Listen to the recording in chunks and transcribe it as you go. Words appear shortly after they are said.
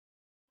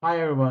Hi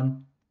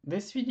everyone,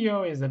 this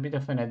video is a bit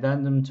of an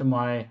addendum to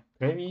my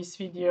previous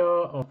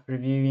video of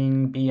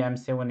reviewing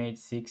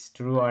BM786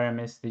 True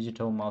RMS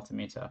Digital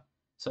Multimeter.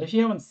 So if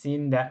you haven't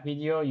seen that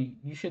video,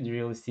 you should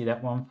really see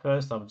that one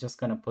first. I'm just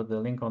going to put the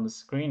link on the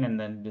screen and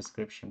then the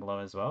description below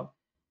as well.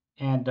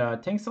 And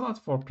thanks a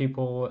lot for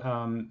people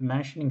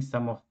mentioning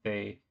some of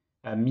the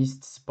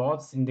missed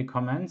spots in the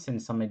comments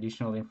and some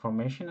additional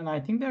information. And I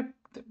think that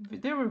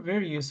they were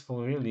very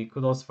useful, really.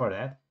 Kudos for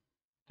that.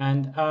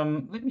 And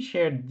let me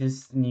share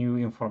this new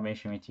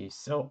information with you.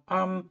 So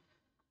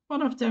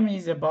one of them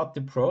is about the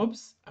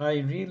probes. I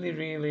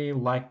really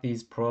like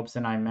these probes,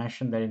 and I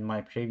mentioned that in my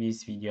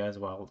previous video as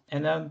well.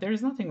 And there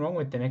is nothing wrong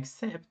with them,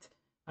 except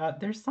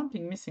there's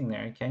something missing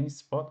there. Can you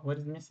spot what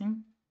is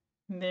missing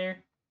in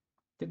there?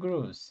 The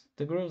grooves.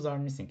 The grooves are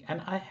missing, and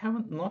I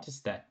haven't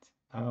noticed that.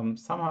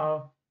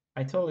 Somehow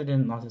I totally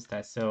didn't notice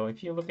that. So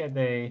if you look at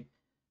the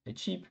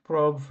cheap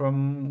probe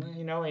from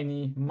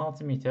any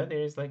multimeter, there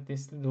is like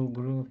this little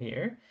groove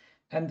here,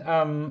 and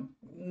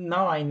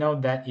now I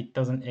know that it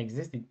doesn't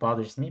exist. It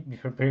bothers me.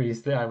 Before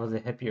previously I was a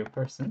happier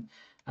person.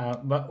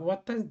 But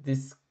what is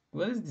this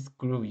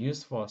groove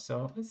used for?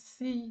 So let's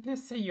see.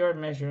 Let's say you're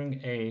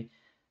measuring a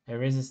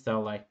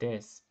resistor like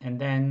this, and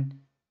then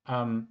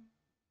um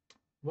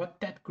what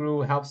that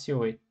groove helps you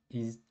with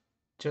is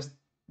just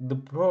the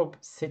probe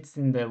sits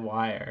in the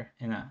wire,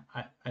 and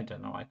I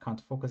don't know, I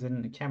can't focus it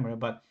in the camera,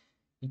 but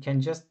you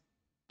can just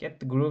get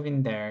the groove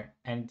in there,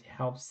 and it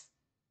helps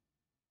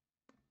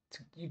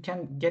you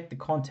can get the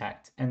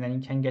contact, and then you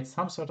can get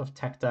some sort of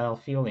tactile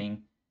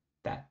feeling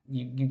that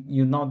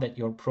you know that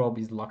your probe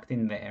is locked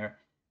in there,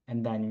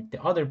 and then with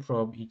the other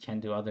probe you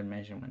can do other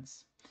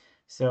measurements.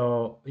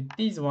 So with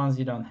these ones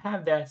you don't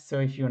have that,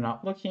 so if you're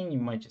not looking you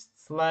might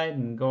just slide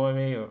and go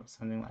away or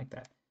something like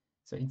that.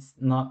 So it's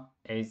not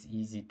as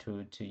easy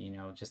to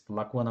just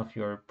lock one of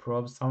your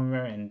probes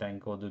somewhere and then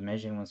go do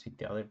measurements with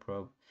the other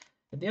probe.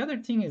 But the other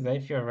thing is that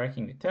if you're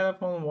working with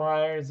telephone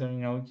wires, or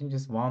you can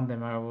just wound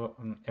them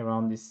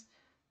around this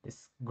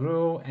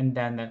groove, and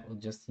then that will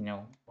just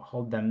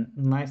hold them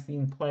nicely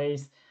in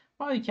place.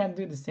 Well, you can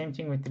do the same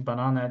thing with the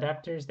banana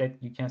adapters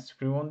that you can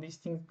screw on these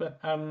things, but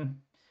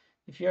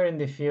if you're in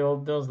the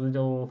field, those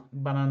little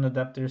banana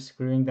adapters,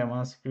 screwing them,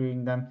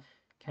 unscrewing them,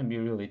 can be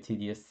really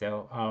tedious.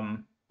 So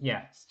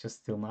yeah, it's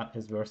just still not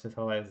as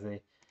versatile as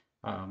the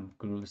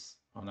grooves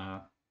on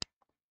a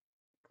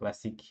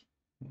classic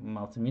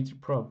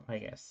multimeter probe, I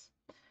guess.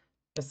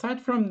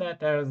 Aside from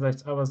that,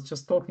 I was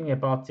just talking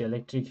about the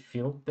electric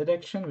field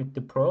detection with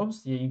the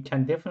probes. You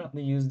can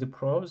definitely use the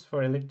probes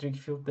for electric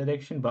field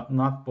detection, but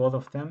not both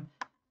of them.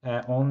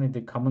 Only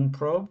the common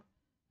probe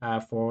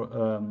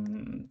for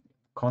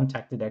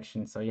contact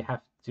detection. So you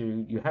have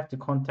to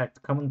contact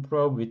the common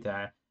probe with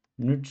a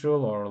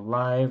neutral or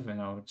live,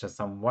 just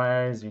some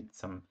wires with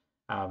some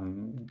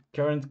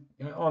current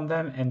on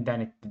them, and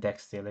then it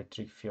detects the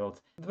electric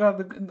field.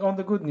 Well, on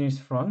the good news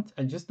front,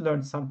 I just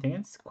learned something.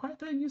 It's quite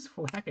a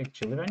useful hack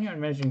actually. When you're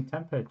measuring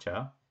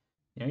temperature,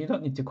 you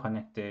don't need to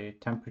connect the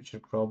temperature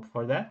probe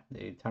for that,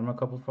 the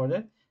thermocouple for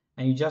that,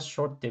 and you just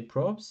short the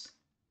probes,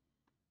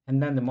 and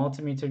then the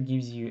multimeter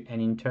gives you an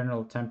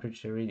internal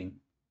temperature reading.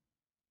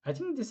 I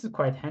think this is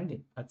quite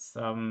handy. It's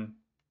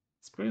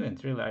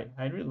brilliant, really.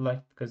 I really like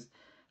it because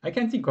I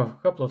can think of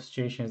a couple of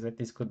situations that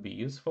this could be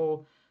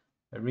useful.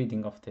 A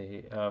reading of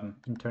the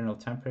internal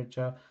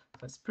temperature.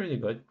 That's pretty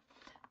good.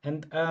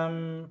 And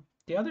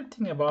the other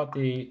thing about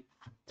the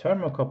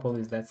thermocouple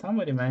is that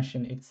somebody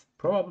mentioned it's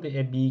probably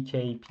a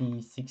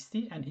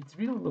BKP60, and it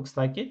really looks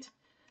like it.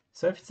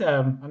 So if it's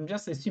I'm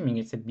just assuming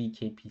it's a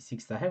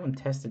BKP60. I haven't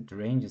tested the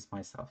ranges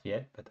myself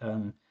yet, but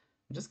I'm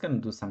just gonna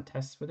do some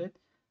tests with it.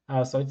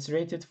 So it's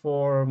rated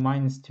for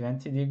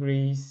 -20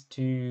 degrees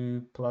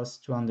to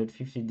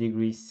 +250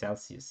 degrees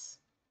Celsius.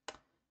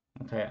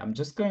 Okay, I'm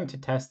just going to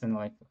test and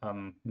like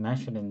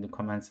mention in the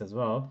comments as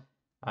well.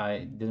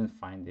 I didn't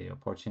find the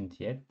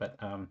opportunity yet, but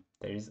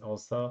there is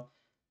also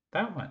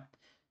that one.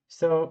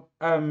 So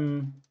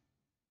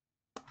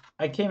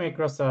I came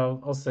across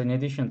also in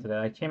addition to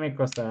that, I came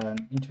across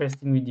an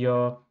interesting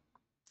video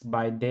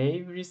by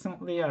Dave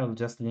recently. I'll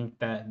just link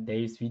that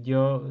Dave's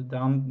video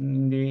down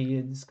in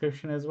the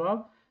description as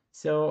well.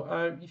 So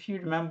if you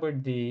remember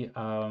the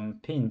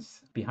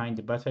pins behind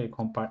the battery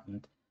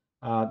compartment,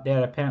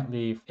 they're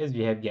apparently, as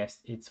we have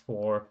guessed, it's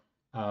for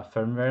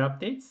firmware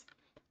updates.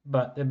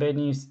 But the bad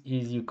news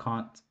is you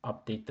can't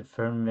update the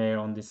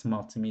firmware on this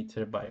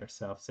multimeter by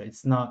yourself. So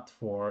it's not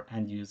for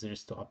end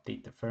users to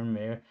update the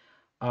firmware.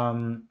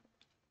 Um,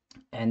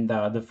 and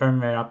the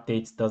firmware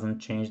updates doesn't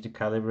change the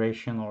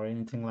calibration or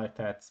anything like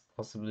that. It's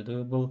possibly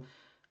doable,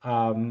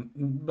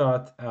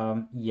 but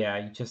yeah,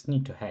 you just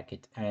need to hack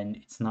it, and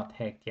it's not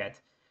hacked yet.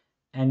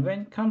 And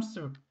when it comes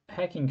to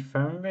hacking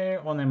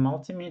firmware on a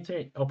multimeter,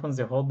 it opens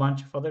a whole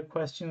bunch of other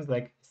questions,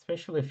 like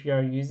especially if you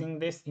are using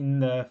this in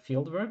the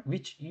fieldwork,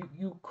 which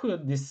you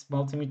could. This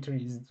multimeter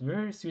is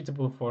very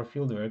suitable for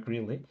fieldwork,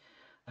 really,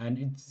 and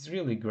it's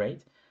really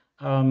great.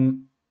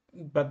 Um,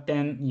 but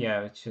then,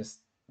 yeah, it's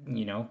just,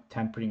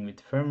 tampering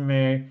with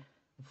firmware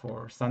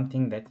for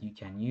something that you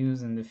can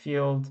use in the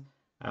field.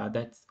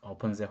 that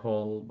opens a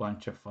whole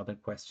bunch of other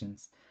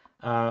questions.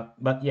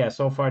 But yeah,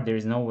 so far there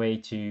is no way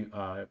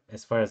to,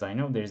 as far as I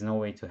know, there is no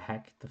way to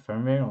hack the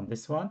firmware on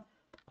this one.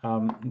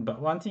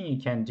 But one thing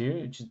you can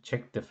do to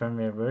check the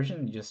firmware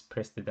version, you just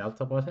press the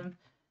delta button.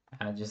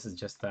 This is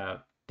just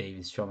Dave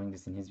is showing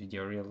this in his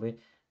video really,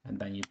 and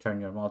then you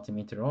turn your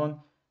multimeter on,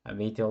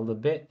 wait a little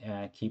bit,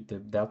 keep the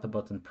delta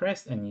button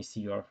pressed, and you see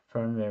your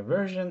firmware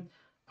version.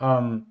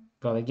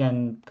 But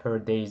again, per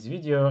Dave's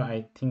video,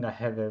 I think I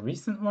have a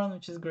recent one,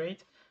 which is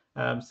great.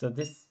 So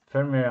this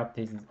firmware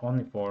update is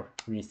only for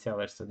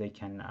resellers, so they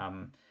can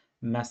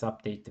mass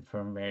update the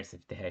firmwares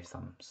if they have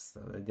some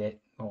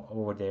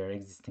over their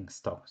existing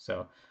stock.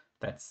 So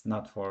that's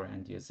not for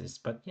end users.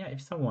 But yeah,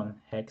 if someone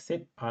hacks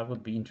it, I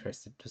would be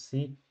interested to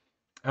see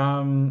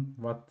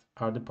what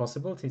are the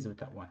possibilities with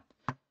that one.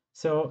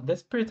 So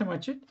that's pretty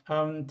much it.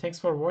 Thanks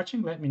for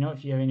watching. Let me know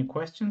if you have any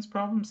questions,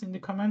 problems in the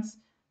comments.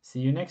 See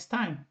you next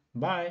time.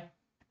 Bye.